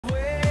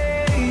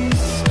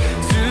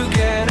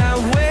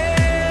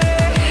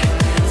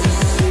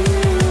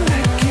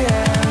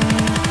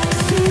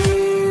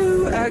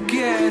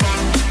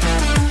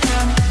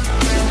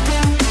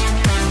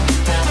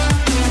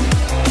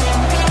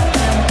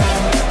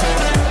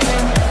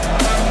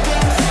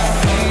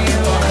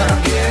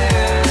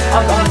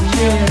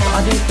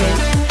I do think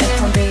it's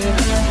going to be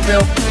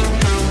real.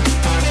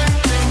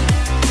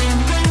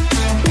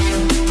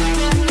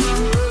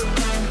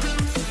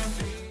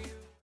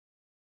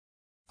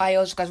 Hi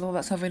guys, welcome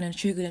back to another video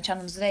on the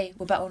channel. Today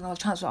we're back on our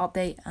transfer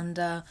update, and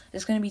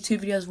there's going to be 2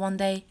 videos one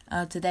day.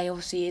 Today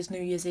obviously is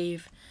New Year's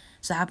Eve,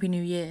 so happy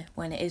New Year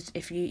when it is.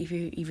 If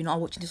you're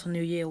not watching this on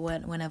New Year or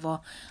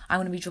whenever, I'm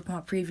going to be dropping my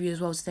preview as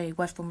well today.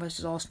 West Brom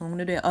versus Arsenal. I'm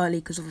going to do it early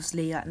because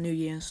obviously like New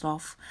Year and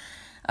stuff.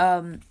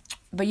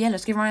 But yeah,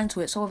 let's get right into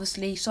it. So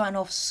obviously starting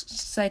off,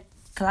 say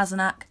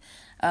kolasinac.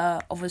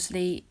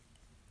 Obviously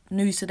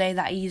news today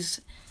that he's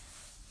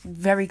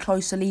very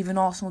close to leaving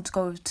Arsenal to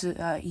go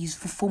to his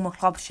former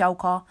club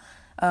Schalke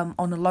on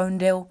a loan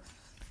deal,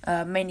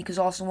 mainly because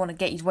Arsenal want to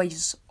get his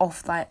wages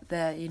off, like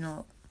they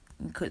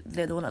want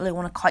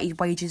to cut his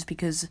wages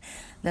because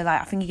they're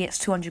like, I think he gets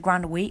 200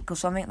 grand a week or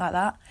something like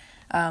that.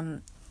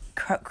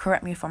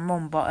 Correct me if I'm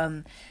wrong, but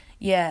and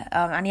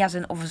he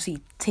hasn't,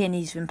 obviously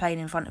Tierney's been playing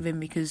in front of him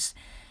because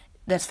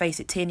let's face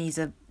it, Tierney's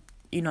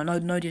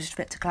no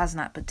disrespect to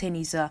kolasinac, but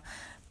Tierney's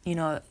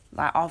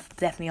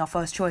definitely our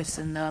first choice.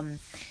 And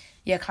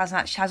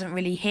kolasinac hasn't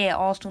really hit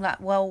Arsenal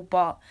that well,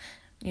 but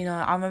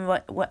I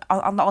remember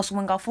under Arsene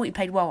Wenger, I thought he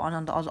played well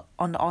under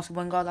Arsene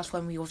Wenger. That's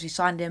when we obviously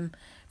signed him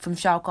from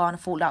Schalke, and I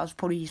thought that was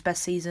probably his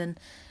best season.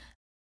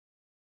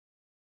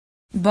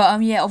 But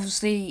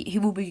obviously he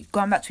will be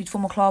going back to his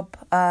former club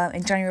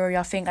in January,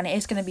 I think, and it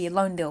is going to be a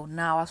loan deal.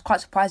 Now, I was quite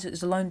surprised it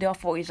was a loan deal. I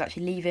thought he was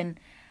actually leaving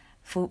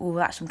for all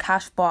that some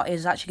cash, but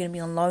it's actually going to be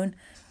on loan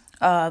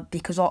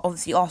because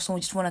obviously Arsenal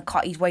just want to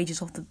cut his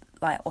wages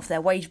off their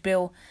wage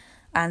bill.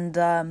 And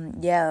I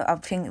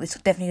think it's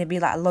definitely going to be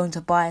like a loan to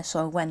buy.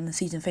 So when the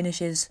season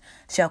finishes,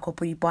 Schalke will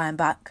probably buy him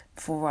back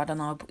for, I don't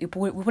know,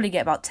 we'll probably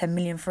get about 10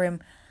 million for him.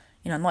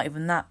 Not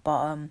even that.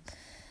 But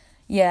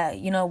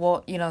you know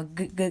what,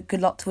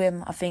 good luck to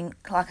him. I think,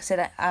 like I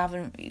said,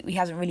 he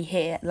hasn't really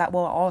hit it like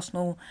well at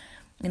Arsenal.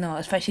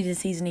 Especially this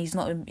season, he's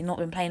not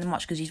been playing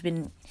much because he's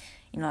been,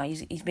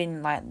 he's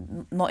been like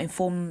not in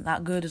form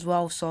that good as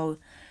well. So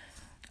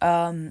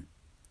let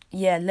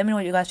me know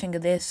what you guys think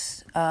of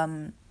this.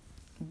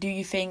 Do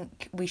you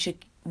think we should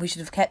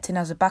have kept him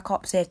as a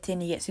backup, say if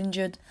Tierney gets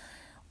injured,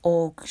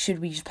 or should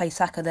we just play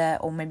Saka there,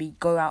 or maybe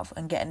go out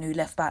and get a new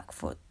left back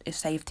for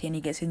if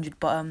Tierney gets injured?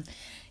 But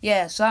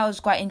so that was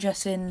quite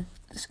interesting.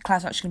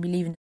 Klaus actually going to be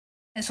leaving.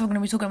 So we're going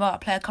to be talking about a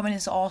player coming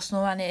into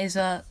Arsenal, and it is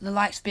the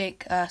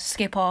Leipzig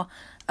skipper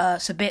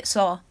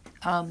Sabitzer.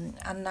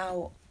 And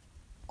now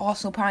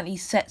Arsenal apparently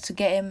set to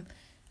get him.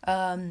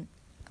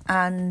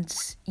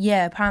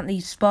 Apparently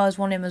Spurs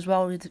want him as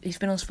well. He's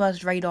been on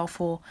Spurs' radar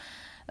for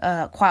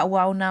quite a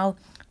while now,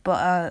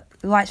 but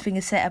Leipzig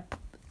has set up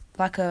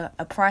like a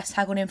price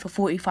tag on him for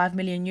 45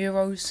 million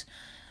euros.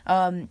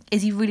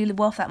 Is he really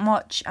worth that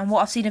much? And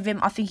what I've seen of him,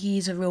 I think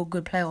he's a real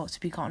good player, to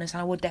be quite honest,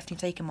 and I would definitely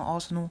take him at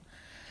Arsenal.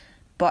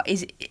 But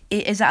is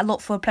that a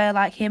lot for a player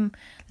like him?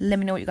 Let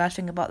me know what you guys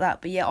think about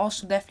that. But yeah,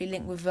 Arsenal definitely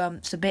linked with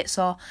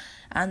Sabitzer,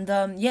 and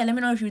let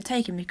me know if you would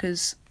take him,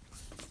 because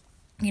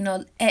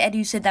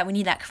Edu said that we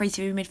need that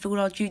creative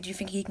midfielder. Do you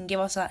think he can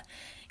give us that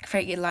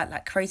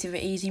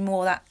creativity? Is he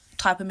more that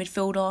type of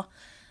midfielder?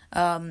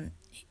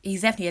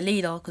 He's definitely a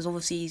leader because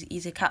obviously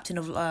he's a captain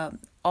of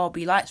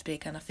RB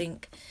Leipzig, and I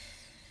think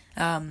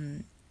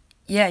I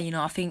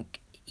think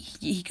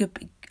he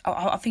could.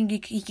 I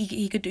think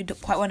he could do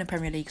quite well in the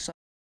Premier League. So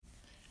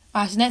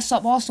next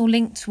up, Arsenal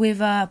linked with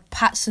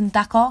Patson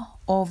Daka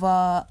of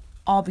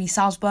RB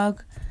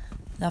Salzburg.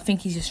 I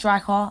think he's a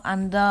striker,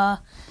 and the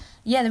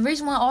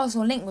reason why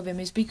Arsenal linked with him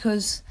is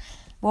because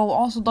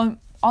Arsenal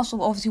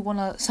obviously want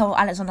to sell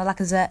Alexander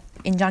Lacazette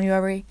in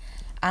January,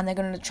 and they're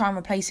going to try and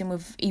replace him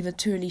with either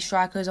 2 elite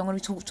strikers. I'm going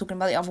to be talking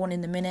about the other one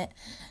in a minute.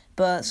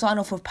 But starting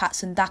off with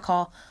Patson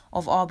Daka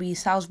of RB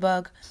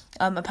Salzburg.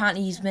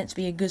 Apparently he's meant to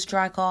be a good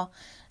striker.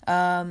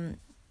 Let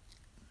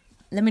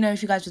me know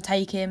if you guys would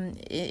take him.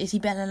 Is he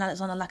better than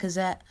Alexander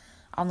Lacazette?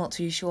 I'm not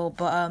too sure.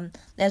 But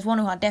there's one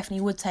who I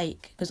definitely would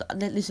take. Because,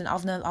 listen,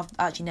 I've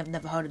actually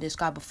never heard of this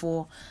guy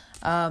before.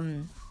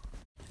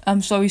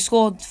 So he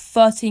scored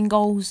 13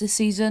 goals this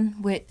season,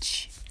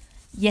 which,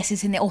 yes,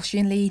 it's in the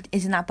Austrian league.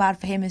 Isn't that bad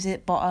for him, is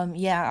it? But I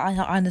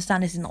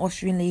understand it's in the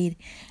Austrian league,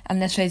 and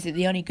let's face it,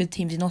 the only good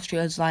teams in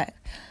Austria is like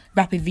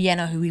Rapid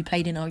Vienna, who we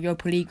played in our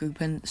Europa League group,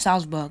 and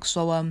Salzburg.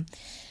 So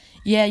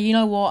you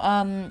know what?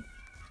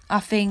 I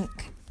think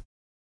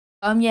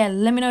let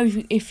me know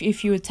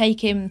if you would take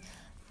him.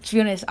 To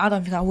be honest, I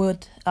don't think I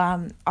would.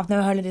 I've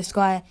never heard of this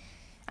guy.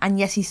 And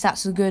yes, his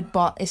stats are good,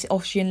 but it's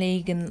Austrian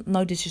league, and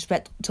no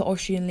disrespect to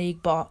Austrian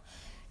league, but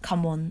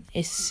come on,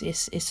 it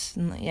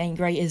ain't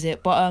great, is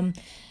it? But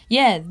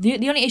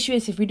the only issue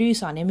is if we do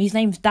sign him, his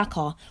name's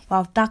Daka.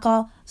 Well,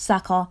 Daka,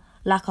 Saka,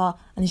 Laka,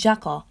 and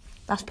Xhaka.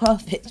 That's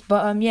perfect.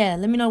 But let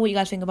me know what you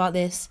guys think about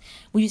this.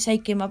 Will you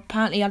take him?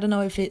 Apparently, I don't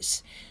know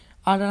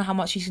how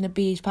much he's gonna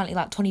be. He's apparently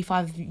like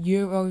 25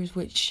 euros,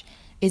 which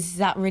is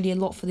that really a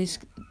lot for this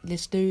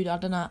dude? I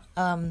don't know.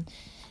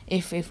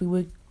 If we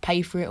would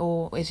pay for it,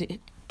 or is it?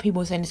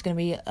 People are saying it's going to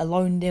be a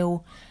loan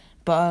deal.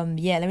 But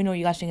let me know what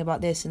you guys think about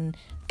this, and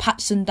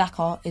Patson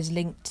Daka is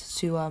linked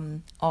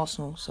to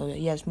Arsenal. So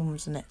yeah, let's move on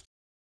to the next.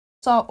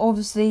 So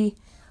obviously,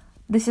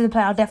 this is a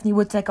player I definitely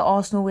would take at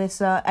Arsenal. With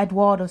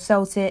Edouard of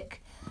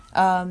Celtic.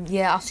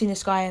 Yeah, I've seen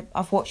this guy.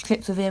 I've watched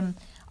clips of him.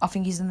 I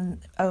think he's an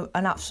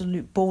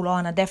absolute baller,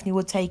 and I definitely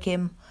would take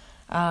him.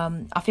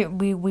 I think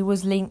we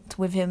was linked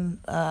with him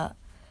a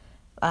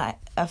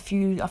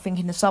few, I think,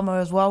 in the summer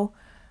as well,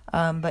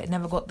 but it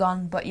never got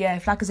done. But yeah,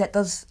 if Lacazette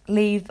does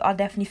leave, I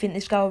definitely think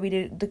this guy will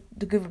be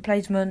the good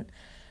replacement.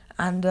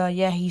 And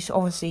yeah, he's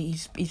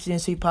doing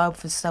superb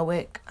for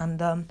Celtic.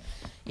 And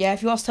yeah,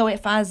 if you ask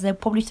Celtic fans, they'll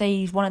probably say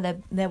he's one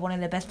of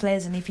their best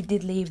players. And if he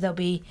did leave, they'll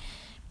be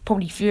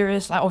probably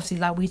furious. Like obviously,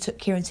 like we took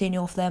Kieran Tierney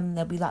off them,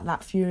 they'll be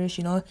like furious,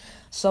 you know.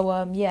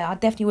 So yeah, I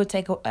definitely would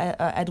take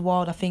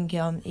Edouard. I think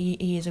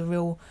he is a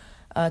real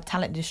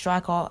talented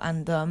striker,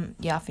 and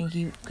yeah, I think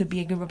he could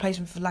be a good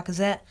replacement for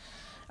Lacazette.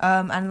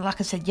 And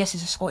like I said, yes,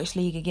 it's a Scottish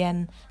league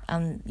again,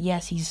 and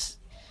yes, he's,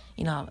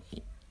 you know,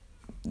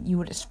 you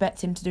would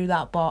expect him to do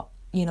that, but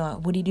you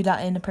know, would he do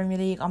that in the Premier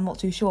League? I'm not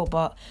too sure,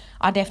 but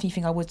I definitely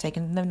think I would take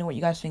him. Let me know what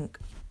you guys think.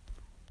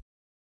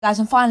 Guys,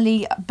 and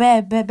finally,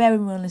 bear with me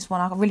on this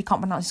one. I really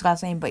can't pronounce this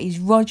guy's name, but he's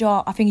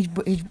Roger. I think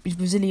he's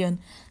Brazilian.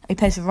 He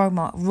plays for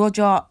Roma.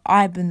 Roger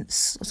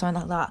Ibens or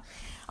something like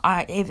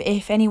that.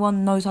 If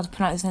anyone knows how to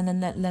pronounce his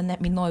name, then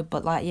let me know.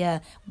 But like, yeah,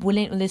 we're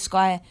linked with this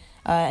guy.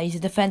 He's a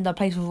defender,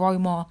 plays for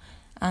Roma,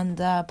 and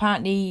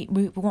apparently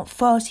we want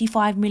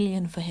 35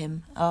 million for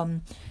him.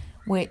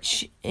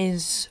 Which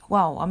is,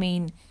 well, I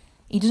mean,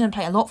 he doesn't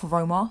play a lot for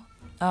Roma.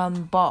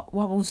 But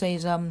what I will say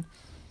is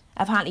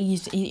apparently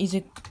he's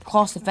a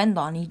class defender,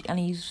 and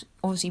he's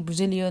obviously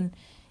Brazilian.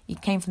 He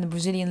came from the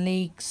Brazilian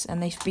leagues,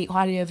 and they speak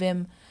highly of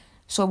him.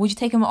 So would you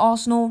take him at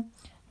Arsenal?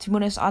 To be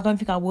honest, I don't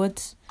think I would.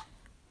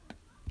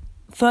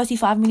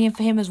 35 million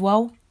for him as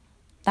well.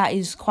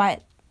 That's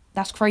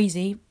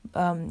crazy.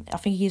 I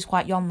think he is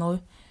quite young though.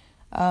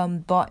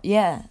 But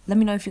yeah, let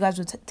me know if you guys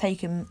would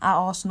take him at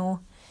Arsenal.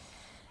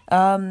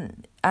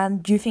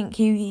 And do you think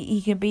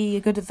he can be a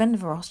good defender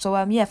for us? So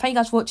yeah, thank you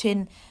guys for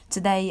watching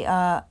today.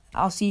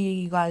 I'll see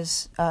you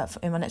guys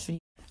in my next video.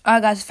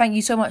 Alright guys, thank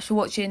you so much for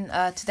watching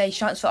today's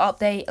transfer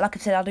update. Like I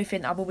said, I do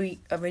think I will be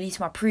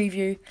releasing my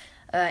preview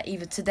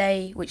either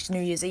today, which is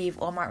New Year's Eve,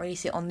 or I might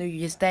release it on New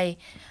Year's Day.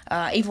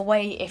 Either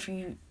way, if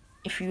you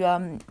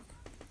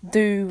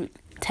do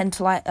tend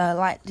to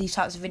like these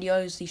types of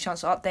videos, these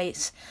transfer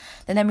updates,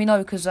 then let me know,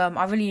 because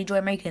I really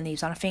enjoy making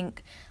these, and I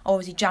think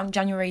obviously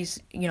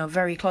January's, you know,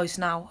 very close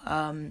now.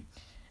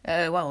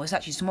 Well, it's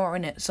actually tomorrow,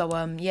 isn't it? So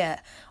yeah,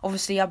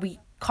 obviously I'll be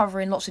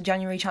covering lots of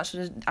January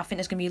transfers. I think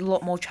there's going to be a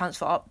lot more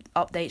transfer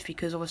updates,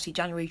 because obviously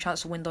January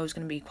transfer window is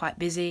going to be quite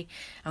busy.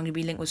 I'm going to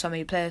be linked with so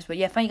many players. But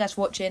yeah, thank you guys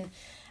for watching,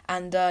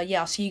 and yeah,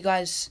 I'll see you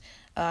guys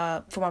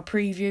for my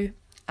preview,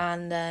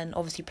 and then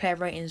obviously player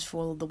ratings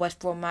for the West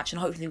Brom match,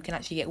 and hopefully we can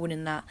actually get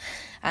winning that.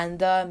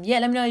 And yeah,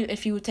 let me know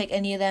if you would take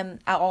any of them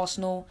at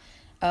Arsenal.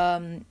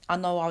 I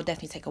know I'll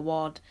definitely take a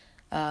Ward.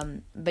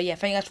 But yeah,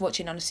 thank you guys for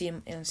watching, and I'll see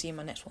you in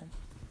my next one.